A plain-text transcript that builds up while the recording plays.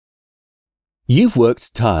You've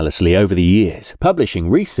worked tirelessly over the years, publishing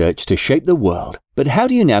research to shape the world, but how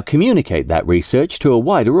do you now communicate that research to a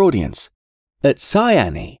wider audience? At Sci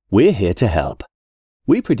Ani, we're here to help.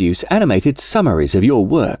 We produce animated summaries of your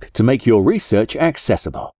work to make your research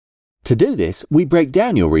accessible. To do this, we break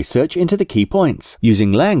down your research into the key points,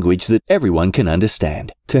 using language that everyone can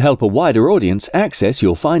understand, to help a wider audience access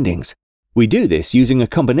your findings. We do this using a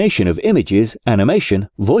combination of images, animation,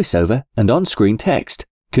 voiceover, and on-screen text,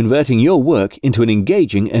 converting your work into an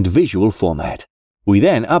engaging and visual format. We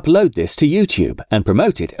then upload this to YouTube and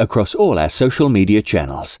promote it across all our social media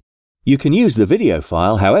channels. You can use the video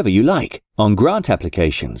file however you like, on grant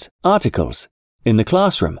applications, articles, in the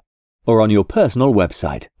classroom, or on your personal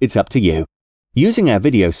website. It's up to you. Using our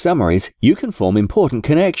video summaries, you can form important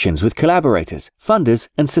connections with collaborators, funders,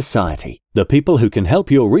 and society, the people who can help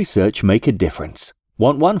your research make a difference.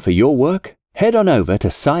 Want one for your work? Head on over to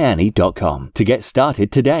sciani.com to get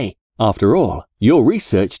started today. After all, your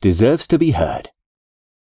research deserves to be heard.